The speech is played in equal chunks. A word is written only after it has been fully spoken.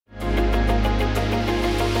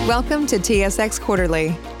Welcome to TSX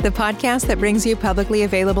Quarterly, the podcast that brings you publicly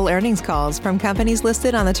available earnings calls from companies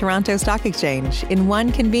listed on the Toronto Stock Exchange in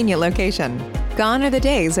one convenient location. Gone are the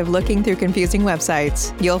days of looking through confusing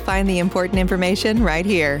websites. You'll find the important information right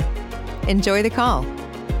here. Enjoy the call.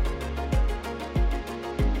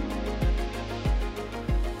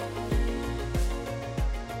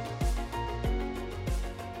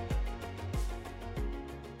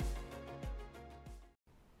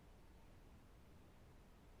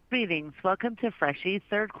 Greetings. Welcome to Freshii's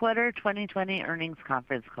third quarter 2020 earnings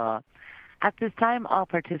conference call. At this time, all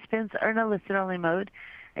participants are in a listen-only mode.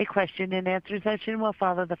 A question and answer session will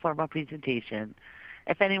follow the formal presentation.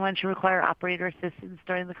 If anyone should require operator assistance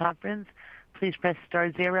during the conference, please press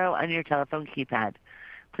star 0 on your telephone keypad.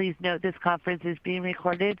 Please note this conference is being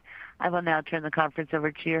recorded. I will now turn the conference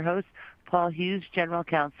over to your host, Paul Hughes, General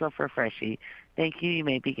Counsel for Freshii. Thank you. You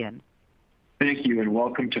may begin. Thank you, and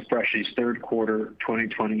welcome to Freshii's third quarter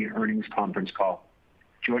 2020 earnings conference call.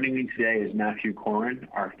 Joining me today is Matthew Corrin,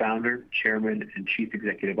 our founder, chairman, and chief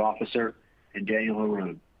executive officer, and Daniel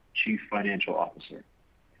Haroun, chief financial officer.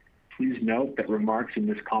 Please note that remarks in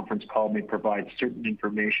this conference call may provide certain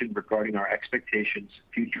information regarding our expectations,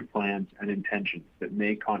 future plans, and intentions that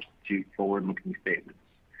may constitute forward-looking statements.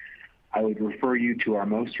 I would refer you to our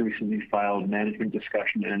most recently filed management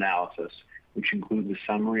discussion and analysis, which includes a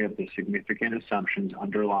summary of the significant assumptions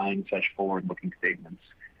underlying such forward-looking statements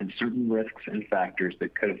and certain risks and factors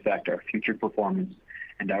that could affect our future performance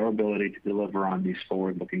and our ability to deliver on these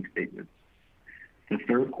forward-looking statements. The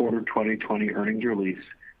third quarter 2020 earnings release,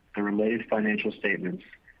 the related financial statements,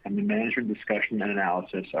 and the management discussion and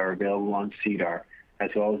analysis are available on SEDAR, as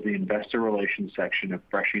well as the investor relations section of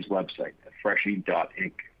Freshii's website at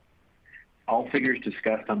freshii.inc. All figures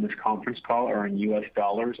discussed on this conference call are in U.S.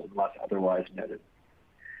 dollars unless otherwise noted.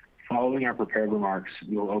 Following our prepared remarks,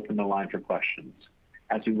 we will open the line for questions.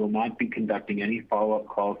 As we will not be conducting any follow-up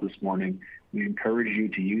calls this morning, we encourage you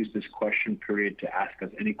to use this question period to ask us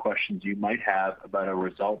any questions you might have about our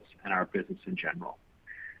results and our business in general.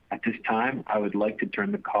 At this time, I would like to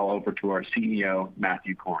turn the call over to our CEO,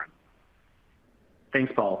 Matthew Corrin.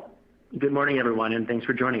 Thanks, Paul. Good morning, everyone, and thanks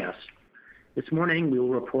for joining us. This morning, we will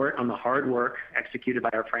report on the hard work executed by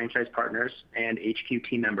our franchise partners and HQ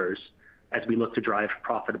team members as we look to drive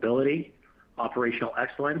profitability, operational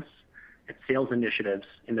excellence, and sales initiatives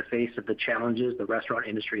in the face of the challenges the restaurant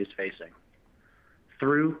industry is facing.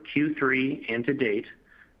 Through Q3 and to date,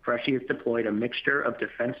 Freshii has deployed a mixture of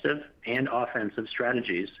defensive and offensive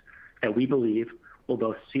strategies that we believe will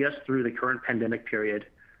both see us through the current pandemic period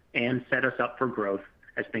and set us up for growth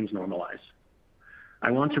as things normalize. I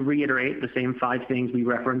want to reiterate the same 5 things we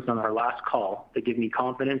referenced on our last call that give me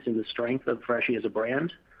confidence in the strength of Freshii as a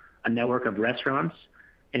brand, a network of restaurants,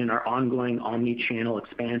 and in our ongoing omni-channel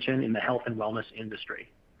expansion in the health and wellness industry.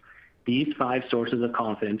 These 5 sources of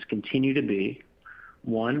confidence continue to be: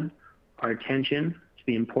 1, our attention to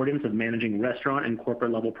the importance of managing restaurant and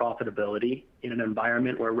corporate level profitability in an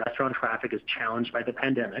environment where restaurant traffic is challenged by the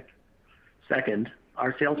pandemic. 2,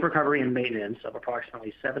 our sales recovery and maintenance of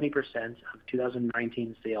approximately 70% of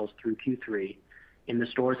 2019 sales through Q3 in the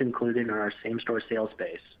stores included in our same-store sales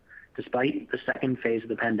base, despite the second phase of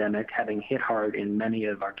the pandemic having hit hard in many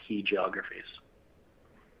of our key geographies.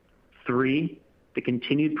 3, the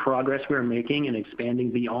continued progress we are making in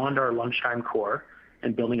expanding beyond our lunchtime core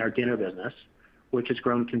and building our dinner business, which has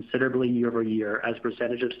grown considerably year over year as a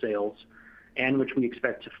percentage of sales, and which we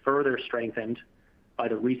expect to further strengthen by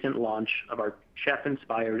the recent launch of our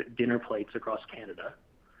chef-inspired dinner plates across Canada.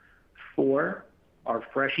 4, our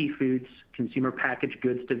Freshii Foods consumer packaged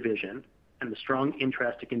goods division and the strong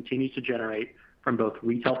interest it continues to generate from both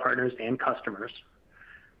retail partners and customers.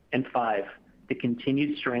 And 5, the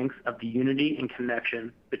continued strength of the unity and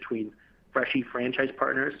connection between Freshii franchise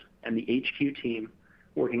partners and the HQ team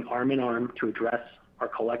working arm in arm to address our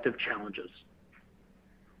collective challenges.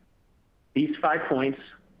 These 5 points,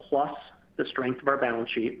 plus the strength of our balance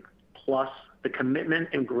sheet, plus the commitment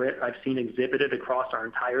and grit I've seen exhibited across our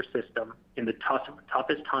entire system in the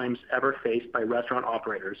toughest times ever faced by restaurant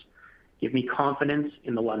operators, give me confidence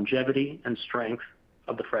in the longevity and strength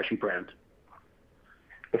of the Freshii brand.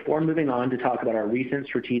 Before moving on to talk about our recent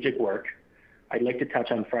strategic work, I'd like to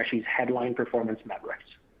touch on Freshii's headline performance metrics.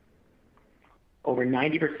 Over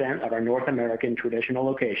 90% of our North American traditional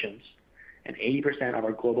locations and 80% of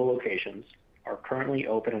our global locations are currently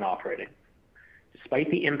open and operating.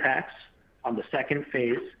 Despite the impacts on the second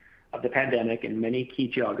phase of the pandemic in many key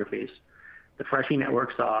geographies, the Freshii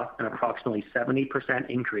network saw an approximately 70%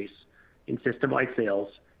 increase in system-wide sales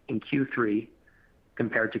in Q3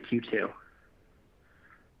 compared to Q2.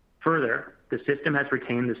 Further, the system has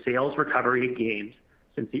retained the sales recovery gains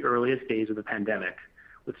since the earliest days of the pandemic,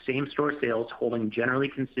 with same-store sales holding generally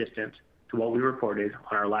consistent to what we reported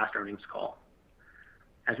on our last earnings call.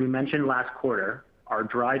 As we mentioned last quarter, our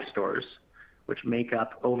drive stores, which make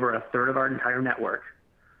up over a third of our entire network,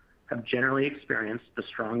 have generally experienced the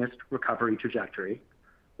strongest recovery trajectory,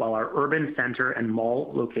 while our urban center and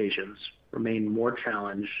mall locations remain more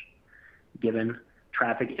challenged given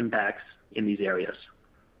traffic impacts in these areas.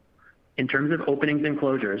 In terms of openings and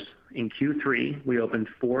closures, in Q3, we opened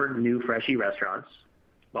 4 new Freshii restaurants,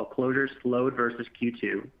 while closures slowed versus Q2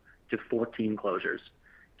 to 14 closures,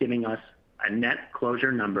 giving us a net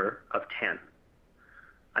closure number of 10.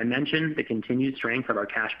 I mentioned the continued strength of our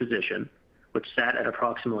cash position, which sat at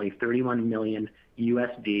approximately $31 million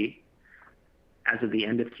USD as of the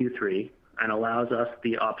end of Q3, and allows us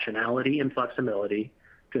the optionality and flexibility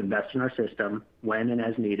to invest in our system when and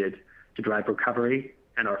as needed to drive recovery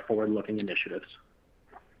and our forward-looking initiatives.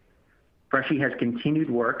 Freshii has continued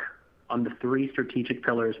work on the 3 strategic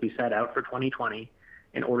pillars we set out for 2020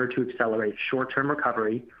 in order to accelerate short-term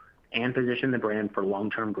recovery and position the brand for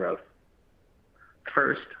long-term growth.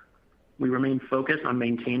 First, we remain focused on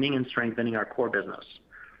maintaining and strengthening our core business.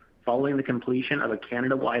 Following the completion of a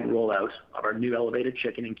Canada-wide rollout of our new elevated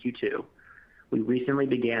chicken in Q2, we recently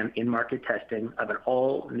began in-market testing of an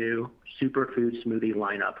all-new superfood smoothie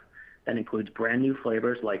lineup that includes brand new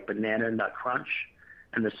flavors like Banana Nut Crunch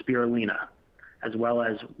and the Spirulina, as well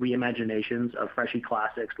as reimaginations of Freshii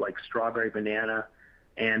classics like Strawberry Banana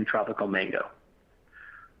and Tropical Mango.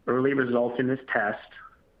 Early results in this test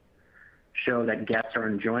show that guests are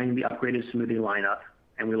enjoying the upgraded smoothie lineup,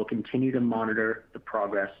 and we will continue to monitor the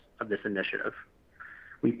progress of this initiative.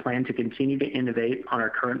 We plan to continue to innovate on our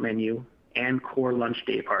current menu and core lunch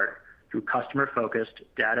day part through customer-focused,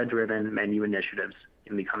 data-driven menu initiatives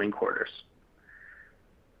in the coming quarters.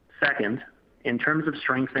 Second, in terms of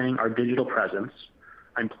strengthening our digital presence,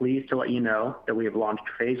 I'm pleased to let you know that we have launched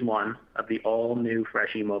phase 1 of the all-new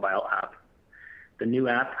Freshii mobile app. The new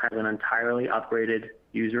app has an entirely upgraded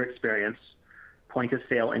user experience,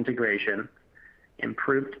 point-of-sale integration,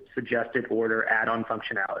 improved suggested order add-on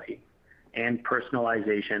functionality, and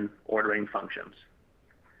personalization ordering functions.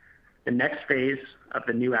 The next phase of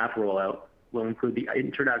the new app rollout will include the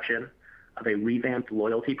introduction of a revamped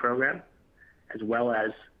loyalty program, as well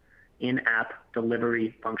as in-app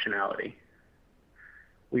delivery functionality.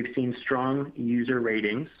 We've seen strong user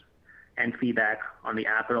ratings and feedback on the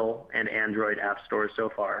Apple and Android app stores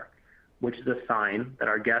so far, which is a sign that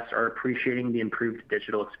our guests are appreciating the improved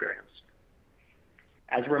digital experience.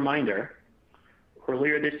 As a reminder,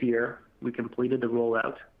 earlier this year, we completed the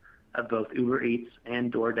rollout of both Uber Eats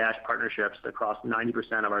and DoorDash partnerships across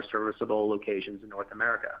 90% of our serviceable locations in North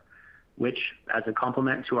America, which, as a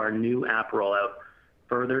complement to our new app rollout,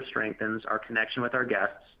 further strengthens our connection with our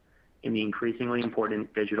guests in the increasingly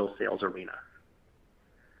important digital sales arena.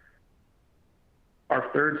 Our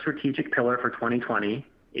third strategic pillar for 2020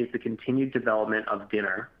 is the continued development of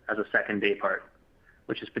dinner as a second day part,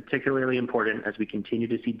 which is particularly important as we continue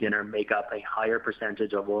to see dinner make up a higher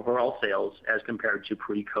percentage of overall sales as compared to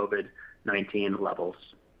pre-COVID-19 levels.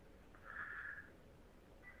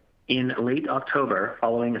 In late October,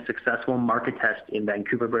 following a successful market test in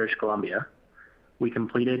Vancouver, British Columbia, we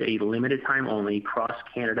completed a limited time only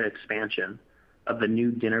cross-Canada expansion of the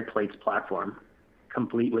new Dinner Plates platform,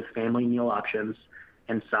 complete with family meal options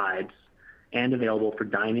and sides, and available for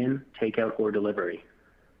dine-in, takeout, or delivery.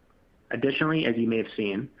 Additionally, as you may have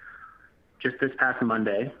seen, just this past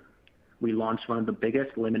Monday, we launched one of the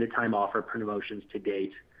biggest limited time offer promotions to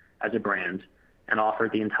date as a brand, and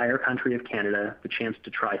offered the entire country of Canada the chance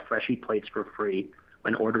to try Freshii plates for free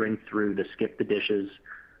when ordering through the Skip the Dishes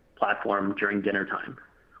platform during dinner time.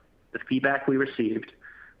 The feedback we received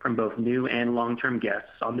from both new and long-term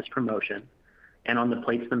guests on this promotion and on the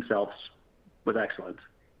plates themselves was excellent.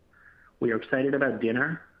 We are excited about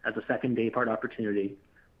dinner as a second day part opportunity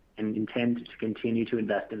and intend to continue to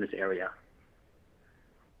invest in this area.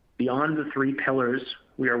 Beyond the 3 pillars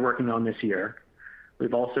we are working on this year,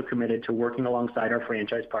 we've also committed to working alongside our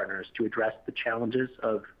franchise partners to address the challenges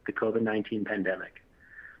of the COVID-19 pandemic.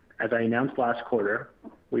 As I announced last quarter,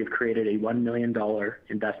 we've created a $1 million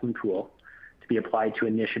investment pool to be applied to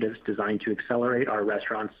initiatives designed to accelerate our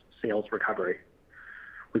restaurant's sales recovery.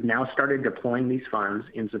 We've now started deploying these funds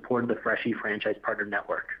in support of the Freshii franchise partner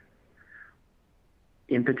network.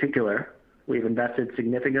 In particular, we've invested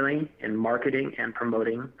significantly in marketing and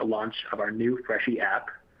promoting the launch of our new Freshii app,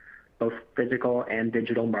 both physical and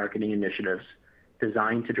digital marketing initiatives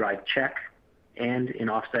designed to drive check and in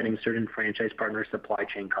offsetting certain franchise partner supply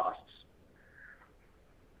chain costs.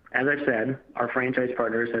 As I've said, our franchise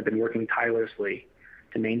partners have been working tirelessly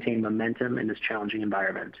to maintain momentum in this challenging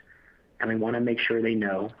environment, and we want to make sure they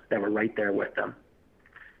know that we're right there with them.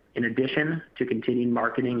 In addition to continuing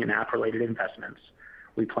marketing and app-related investments,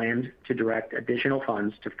 we plan to direct additional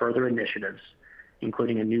funds to further initiatives,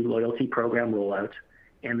 including a new loyalty program rollout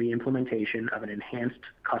and the implementation of an enhanced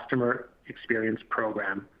customer experience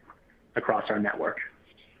program across our network.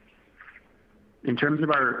 In terms of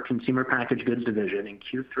our consumer packaged goods division in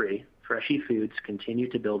Q3, Freshii Foods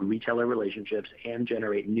continued to build retailer relationships and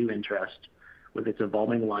generate new interest with its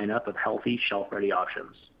evolving lineup of healthy, shelf-ready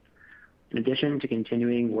options. In addition to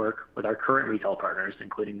continuing work with our current retail partners,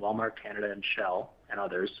 including Walmart Canada and Shell and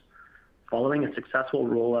others, following a successful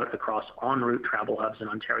rollout across En Route travel hubs in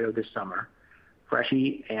Ontario this summer,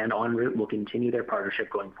 Freshii and En Route will continue their partnership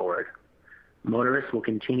going forward. Motorists will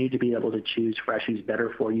continue to be able to choose Freshii's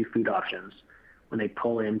better-for-you food options when they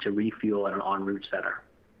pull in to refuel at an En Route center.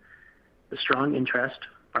 The strong interest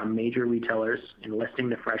from major retailers in listing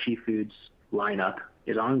the Freshii Foods lineup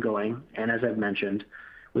is ongoing, and as I've mentioned,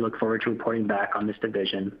 we look forward to reporting back on this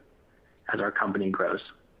division as our company grows.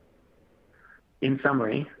 In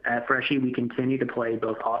summary, at Freshii, we continue to play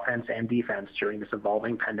both offense and defense during this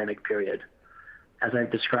evolving pandemic period. As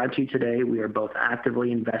I've described to you today, we are both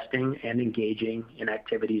actively investing and engaging in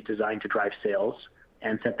activities designed to drive sales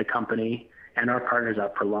and set the company and our partners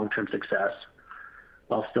up for long-term success,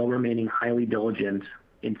 while still remaining highly diligent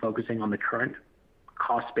in focusing on the current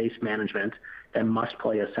cost-based management that must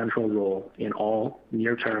play a central role in all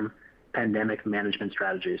near-term pandemic management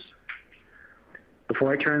strategies.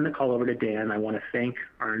 Before I turn the call over to Dan, I want to thank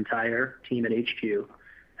our entire team at HQ,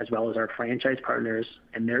 as well as our franchise partners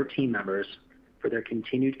and their team members for their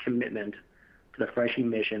continued commitment to the Freshii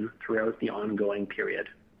mission throughout the ongoing period.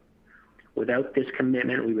 Without this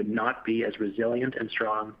commitment, we would not be as resilient and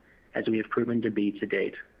strong as we have proven to be to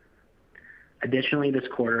date. Additionally, this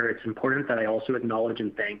quarter, it's important that I also acknowledge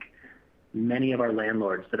and thank many of our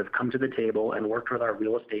landlords that have come to the table and worked with our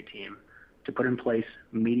real estate team to put in place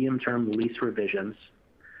medium-term lease revisions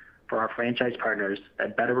for our franchise partners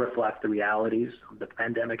that better reflect the realities of the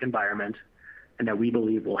pandemic environment and that we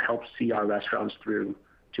believe will help see our restaurants through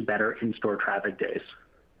to better in-store traffic days.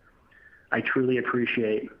 I truly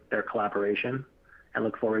appreciate their collaboration and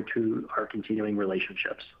look forward to our continuing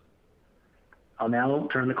relationships. I'll now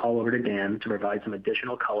turn the call over to Dan to provide some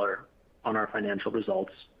additional color on our financial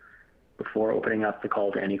results before opening up the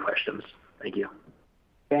call to any questions. Thank you.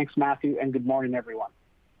 Thanks, Matthew, and good morning, everyone.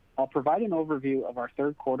 I'll provide an overview of our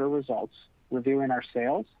third quarter results, reviewing our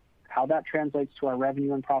sales, how that translates to our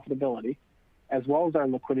revenue and profitability, as well as our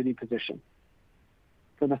liquidity position.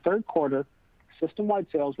 For the third quarter, system-wide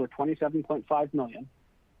sales were $27.5 million,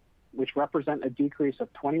 which represent a decrease of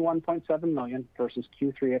 $21.7 million versus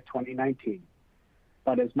Q3 of 2019.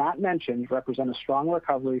 But as Matt mentioned, represent a strong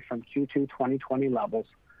recovery from Q2 2020 levels,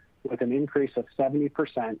 with an increase of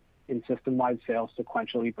 70% in system-wide sales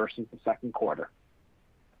sequentially versus the second quarter.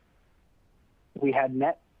 We had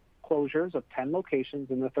net closures of 10 locations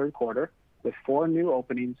in the third quarter, with 4 new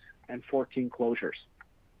openings and 14 closures.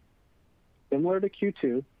 Similar to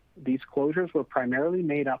Q2, these closures were primarily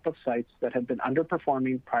made up of sites that had been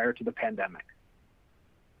underperforming prior to the pandemic.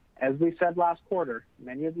 As we said last quarter,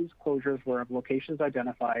 many of these closures were of locations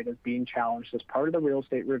identified as being challenged as part of the real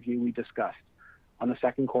estate review we discussed on the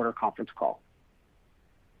second quarter conference call.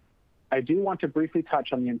 I do want to briefly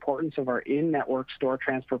touch on the importance of our in-network store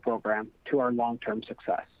transfer program to our long-term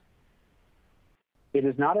success. It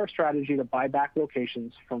is not our strategy to buy back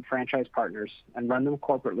locations from franchise partners and run them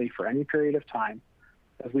corporately for any period of time,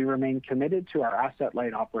 as we remain committed to our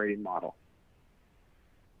asset-light operating model.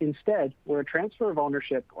 Instead, where a transfer of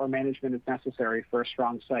ownership or management is necessary for a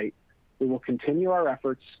strong site, we will continue our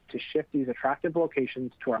efforts to shift these attractive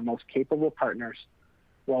locations to our most capable partners,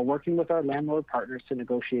 while working with our landlord partners to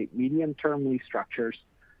negotiate medium-term lease structures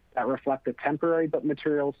that reflect the temporary but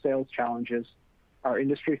material sales challenges our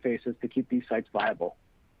industry faces to keep these sites viable.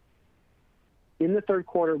 In the third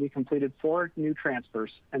quarter, we completed 4 new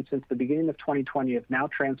transfers, and since the beginning of 2020 have now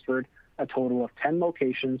transferred a total of 10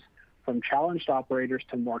 locations from challenged operators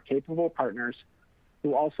to more capable partners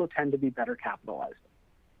who also tend to be better capitalized.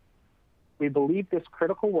 We believe this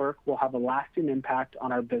critical work will have a lasting impact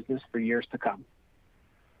on our business for years to come.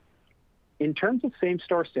 In terms of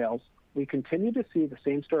same-store sales, we continue to see the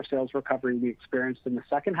same-store sales recovery we experienced in the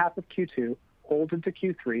second half of Q2 hold into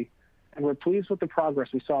Q3, and we're pleased with the progress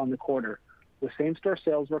we saw in the quarter, with same-store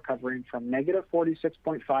sales recovering from negative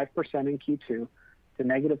 46.5% in Q2 to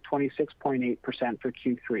negative 26.8% for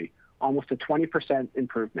Q3, almost a 20%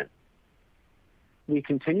 improvement. We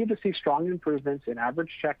continue to see strong improvements in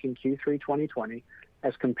average check in Q3 2020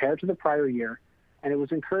 as compared to the prior year, and it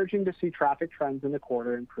was encouraging to see traffic trends in the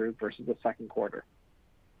quarter improve versus the second quarter.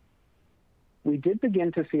 We did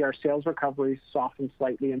begin to see our sales recovery soften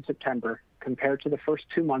slightly in September compared to the first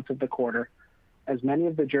 2 months of the quarter, as many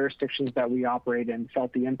of the jurisdictions that we operate in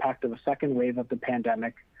felt the impact of a second wave of the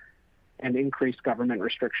pandemic and increased government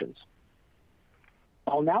restrictions.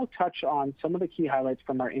 I'll now touch on some of the key highlights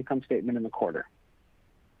from our income statement in the quarter.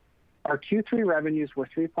 Our Q3 revenues were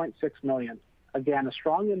 $3.6 million, again a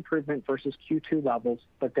strong improvement versus Q2 levels,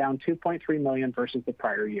 but down $2.3 million versus the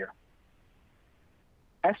prior year.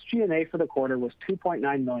 SG&A for the quarter was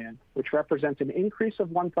 $2.9 million, which represents an increase of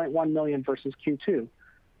 $1.1 million versus Q2,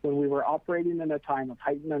 when we were operating in a time of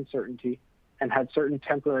heightened uncertainty and had certain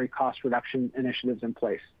temporary cost reduction initiatives in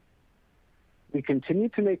place. We continue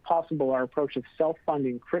to make possible our approach of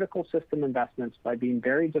self-funding critical system investments by being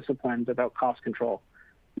very disciplined about cost control,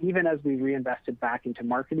 even as we reinvested back into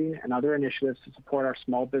marketing and other initiatives to support our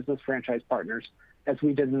small business franchise partners, as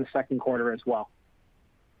we did in the second quarter as well.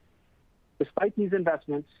 Despite these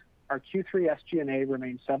investments, our Q3 SG&A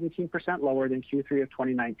remained 17% lower than Q3 of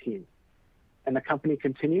 2019, and the company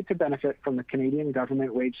continued to benefit from the Canadian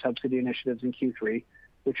government wage subsidy initiatives in Q3,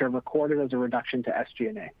 which are recorded as a reduction to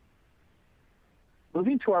SG&A.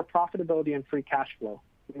 Moving to our profitability and free cash flow,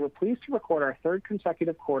 we were pleased to record our third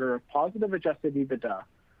consecutive quarter of positive adjusted EBITDA,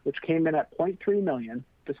 which came in at $0.3 million,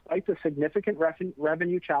 despite the significant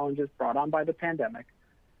revenue challenges brought on by the pandemic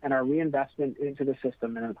and our reinvestment into the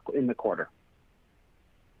system in the quarter.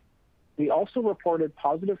 We also reported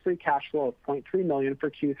positive free cash flow of $0.3 million for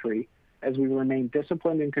Q3, as we remain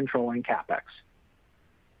disciplined in controlling CapEx.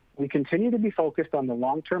 We continue to be focused on the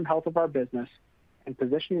long-term health of our business and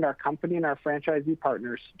positioning our company and our franchisee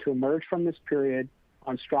partners to emerge from this period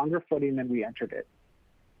on stronger footing than we entered it.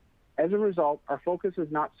 As a result, our focus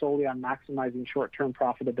is not solely on maximizing short-term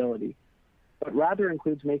profitability, but rather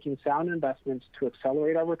includes making sound investments to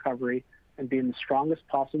accelerate our recovery and be in the strongest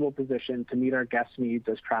possible position to meet our guests' needs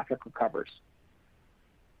as traffic recovers.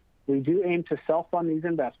 We do aim to self-fund these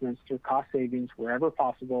investments through cost savings wherever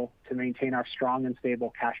possible to maintain our strong and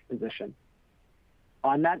stable cash position.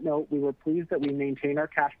 On that note, we were pleased that we maintained our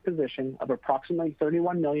cash position of approximately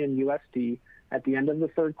 $31 million USD at the end of the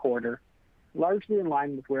third quarter, largely in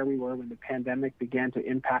line with where we were when the pandemic began to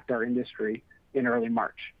impact our industry in early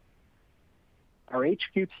March. Our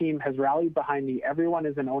HQ team has rallied behind the everyone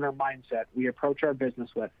is an owner mindset we approach our business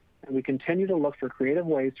with, and we continue to look for creative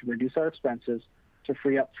ways to reduce our expenses to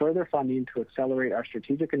free up further funding to accelerate our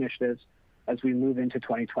strategic initiatives as we move into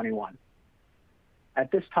 2021.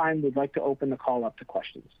 At this time, we'd like to open the call up to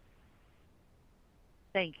questions.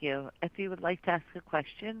 Thank you. If you would like to ask a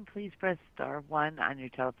question, please press star one on your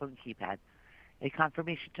telephone keypad. A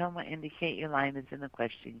confirmation tone will indicate your line is in the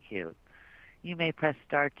question queue. You may press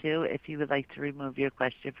star two if you would like to remove your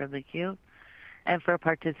question from the queue. And for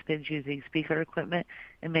participants using speaker equipment,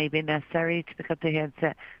 it may be necessary to pick up the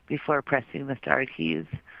handset before pressing the star keys.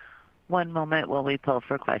 One moment while we pull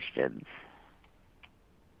for questions.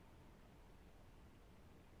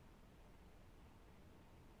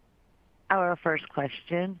 Our first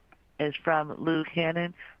question is from Luke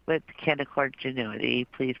Hannan with Canaccord Genuity.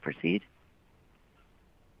 Please proceed.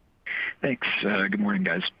 Thanks. Good morning,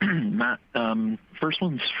 guys. Matt, first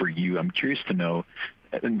one's for you. I'm curious to know,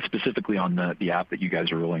 and specifically on the app that you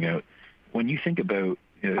guys are rolling out, when you think about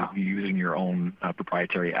using your own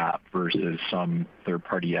proprietary app versus some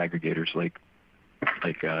third-party aggregators like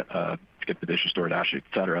Skip the Dishes, DoorDash, et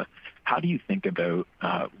cetera, how do you think about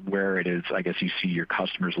where it is, I guess, you see your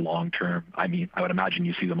customers long-term? I mean, I would imagine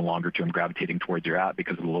you see them longer-term gravitating towards your app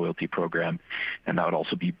because of the loyalty program, and that would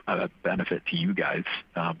also be a benefit to you guys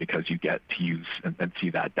because you get to use and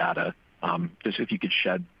see that data. Just if you could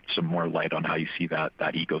shed some more light on how you see that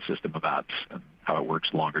ecosystem of apps and how it works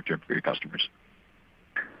longer-term for your customers.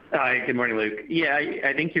 Hi, good morning, Luke. Yeah,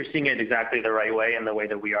 I think you're seeing it exactly the right way and the way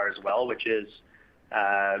that we are as well, which is,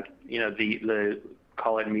 the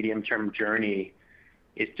call it medium-term journey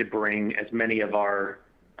is to bring as many of our,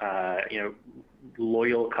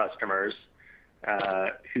 loyal customers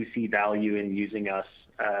who see value in using us,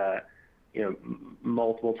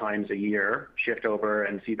 multiple times a year, shift over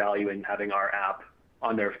and see value in having our app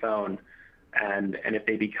on their phone. And if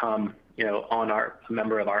they become, a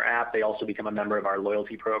member of our app, they also become a member of our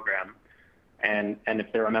loyalty program. And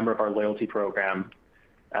if they're a member of our loyalty program,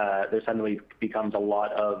 there suddenly becomes a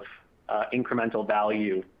lot of incremental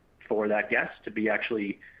value for that guest to be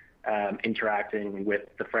actually interacting with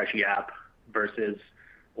the Freshii app versus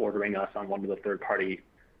ordering us on one of the third-party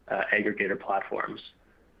aggregator platforms.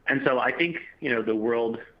 And so I think, the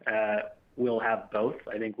world will have both.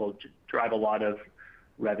 I think we'll drive a lot of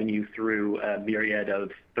revenue through a myriad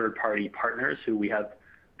of third-party partners who we have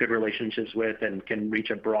good relationships with and can reach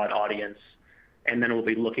a broad audience. And then we'll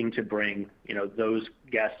be looking to bring, those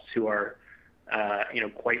guests who are,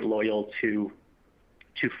 quite loyal to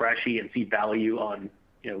Freshii and see value on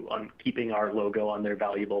keeping our logo on their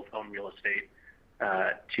valuable phone real estate,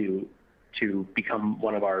 to become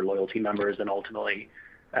one of our loyalty members and ultimately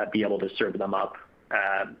be able to serve them up,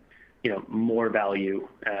 more value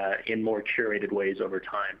in more curated ways over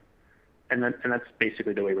time. And that's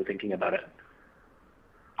basically the way we're thinking about it.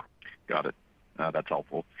 Got it. That's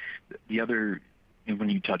helpful. The other, when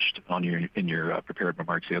you touched on in your prepared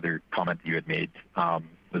remarks, the other comment that you had made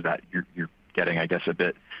was that you're getting, I guess, a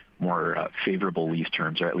bit more favorable lease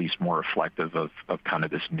terms, or at least more reflective of kind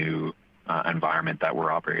of this new environment that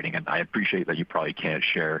we're operating in. I appreciate that you probably can't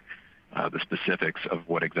share the specifics of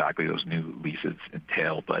what exactly those new leases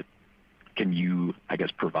entail, but can you, I guess,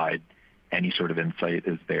 provide any sort of insight?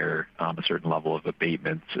 Is there a certain level of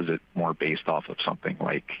abatements? Is it more based off of something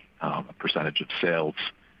like a percentage of sales,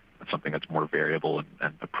 something that's more variable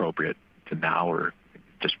and appropriate to now, or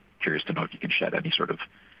just curious to know if you can shed any sort of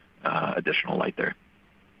additional light there?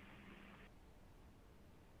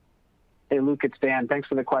 Hey, Luke, it's Dan. Thanks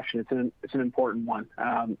for the question. It's an important one.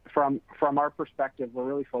 From our perspective, we're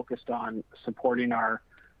really focused on supporting our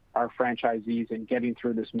franchisees and getting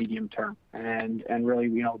through this medium term. And really,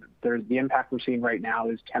 there's the impact we're seeing right now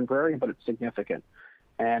is temporary, but it's significant.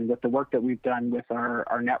 And with the work that we've done with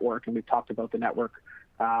our network, and we've talked about the network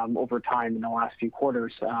over time in the last few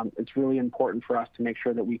quarters, it's really important for us to make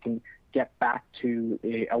sure that we can get back to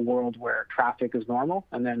a world where traffic is normal,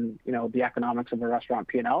 and then the economics of a restaurant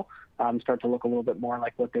P&L start to look a little bit more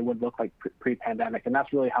like what they would look like pre-pandemic. And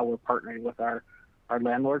that's really how we're partnering with our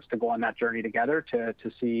landlords to go on that journey together to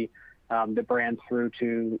see the brand through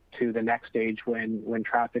to the next stage when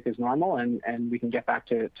traffic is normal, and we can get back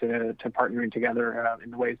to partnering together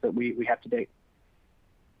in the ways that we have to date.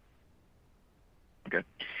 Okay.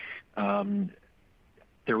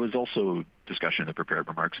 There was also discussion in the prepared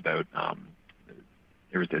remarks about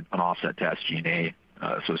there was an offset to SG&A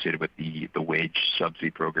associated with the wage subsidy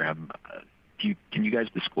program. Can you guys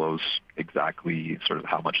disclose exactly sort of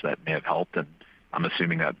how much that may have helped? And I'm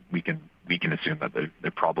assuming that we can assume that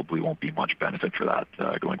there probably won't be much benefit for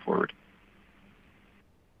that going forward.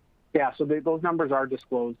 Yeah, so those numbers are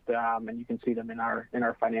disclosed, and you can see them in our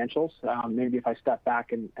financials. Maybe if I step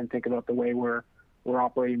back and think about the way we're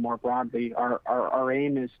operating more broadly, our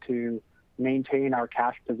aim is to maintain our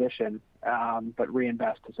cash position, but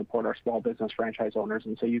reinvest to support our small business franchise owners.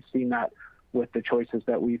 And so you've seen that with the choices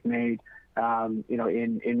that we've made,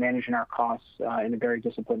 in managing our costs in a very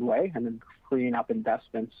disciplined way, and then freeing up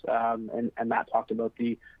investments. And Matt talked about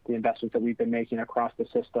the investments that we've been making across the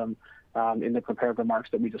system in the prepared remarks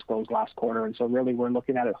that we disclosed last quarter. And so really we're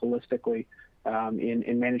looking at it holistically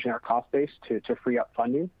in managing our cost base to free up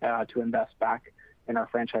funding to invest back in our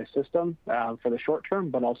franchise system for the short term,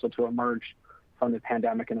 but also to emerge from the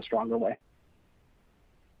pandemic in a stronger way.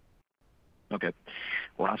 Okay.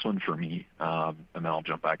 Last one for me, and then I'll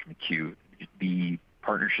jump back in the queue. The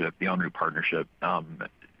partnership, the En route partnership,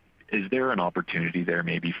 is there an opportunity there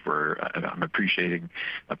maybe for, I'm appreciating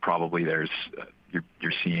that probably there's,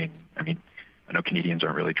 you're seeing, I know Canadians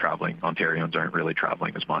aren't really traveling, Ontarians aren't really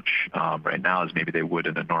traveling as much right now as maybe they would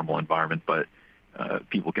in a normal environment, but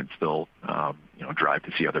people can still, drive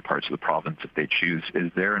to see other parts of the province if they choose.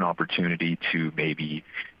 Is there an opportunity to maybe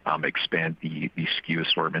expand the SKU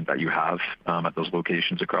assortment that you have at those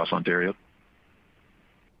locations across Ontario?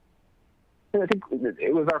 I think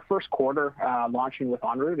it was our first quarter launching with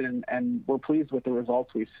En route, and we're pleased with the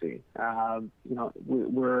results we've seen. Our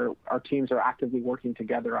teams are actively working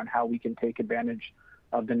together on how we can take advantage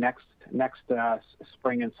of the next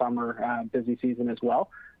spring and summer busy season as well.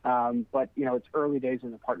 But it's early days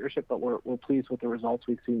in the partnership, but we're pleased with the results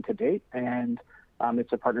we've seen to date, and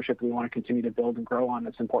it's a partnership we want to continue to build and grow on.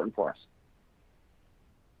 That's important for us.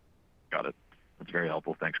 Got it. That's very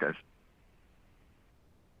helpful. Thanks, guys.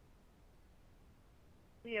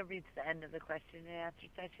 We have reached the end of the question and answer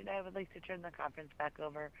session. I would like to turn the conference back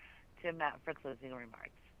over to Matt for closing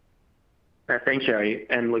remarks. Thanks, Sherry.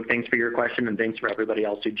 And Luke, thanks for your question, and thanks for everybody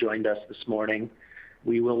else who joined us this morning.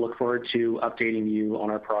 We will look forward to updating you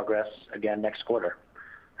on our progress again next quarter.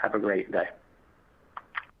 Have a great day.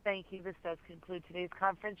 Thank you. This does conclude today's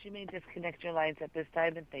conference. You may disconnect your lines at this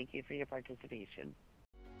time, and thank you for your participation.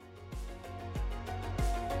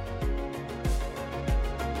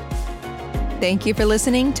 Thank you for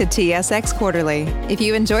listening to TSX Quarterly. If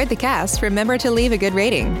you enjoyed the cast, remember to leave a good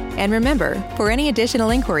rating. And remember, for any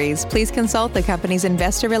additional inquiries, please consult the company's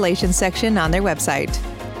investor relations section on their website.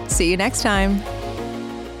 See you next time.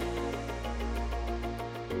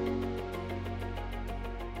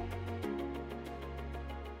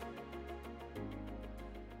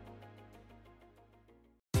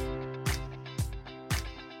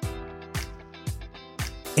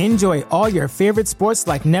 Enjoy all your favorite sports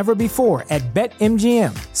like never before at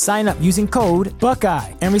BetMGM. Sign up using code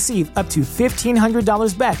Buckeye and receive up to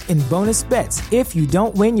 $1,500 back in bonus bets if you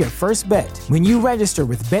don't win your first bet. When you register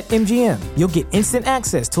with BetMGM, you'll get instant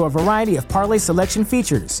access to a variety of parlay selection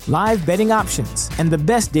features, live betting options, and the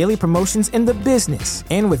best daily promotions in the business.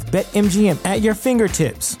 And with BetMGM at your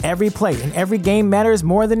fingertips, every play and every game matters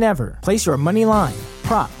more than ever. Place your money line,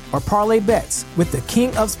 prop, or parlay bets with the king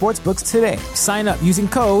of sportsbooks today. Sign up using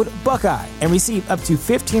code Buckeye and receive up to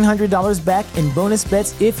 $1,500 back in bonus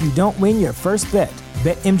bets if you don't win your first bet.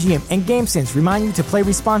 BetMGM and GameSense remind you to play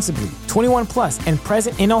responsibly. 21 plus and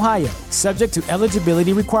present in Ohio, subject to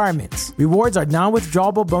eligibility requirements. Rewards are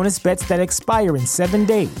non-withdrawable bonus bets that expire in 7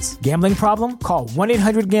 days. Gambling problem? Call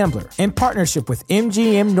 1-800-GAMBLER in partnership with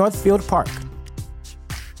MGM Northfield Park.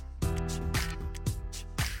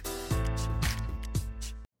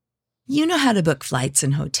 You know how to book flights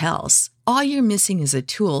and hotels. All you're missing is a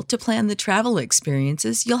tool to plan the travel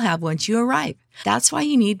experiences you'll have once you arrive. That's why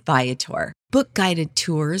you need Viator. Book guided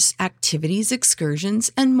tours, activities,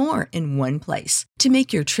 excursions, and more in one place to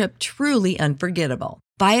make your trip truly unforgettable.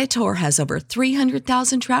 Viator has over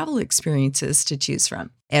 300,000 travel experiences to choose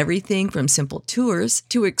from. Everything from simple tours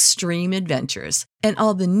to extreme adventures and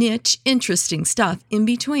all the niche, interesting stuff in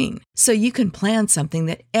between. So you can plan something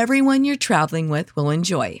that everyone you're traveling with will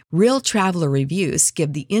enjoy. Real traveler reviews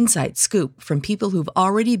give the inside scoop from people who've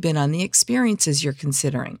already been on the experiences you're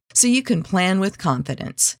considering. So you can plan with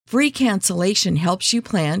confidence. Free cancellation helps you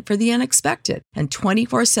plan for the unexpected. And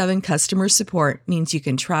 24/7 customer support means you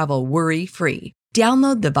can travel worry-free.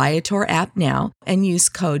 Download the Viator app now and use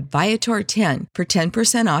code Viator10 for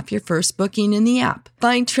 10% off your first booking in the app.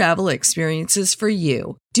 Find travel experiences for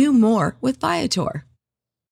you. Do more with Viator.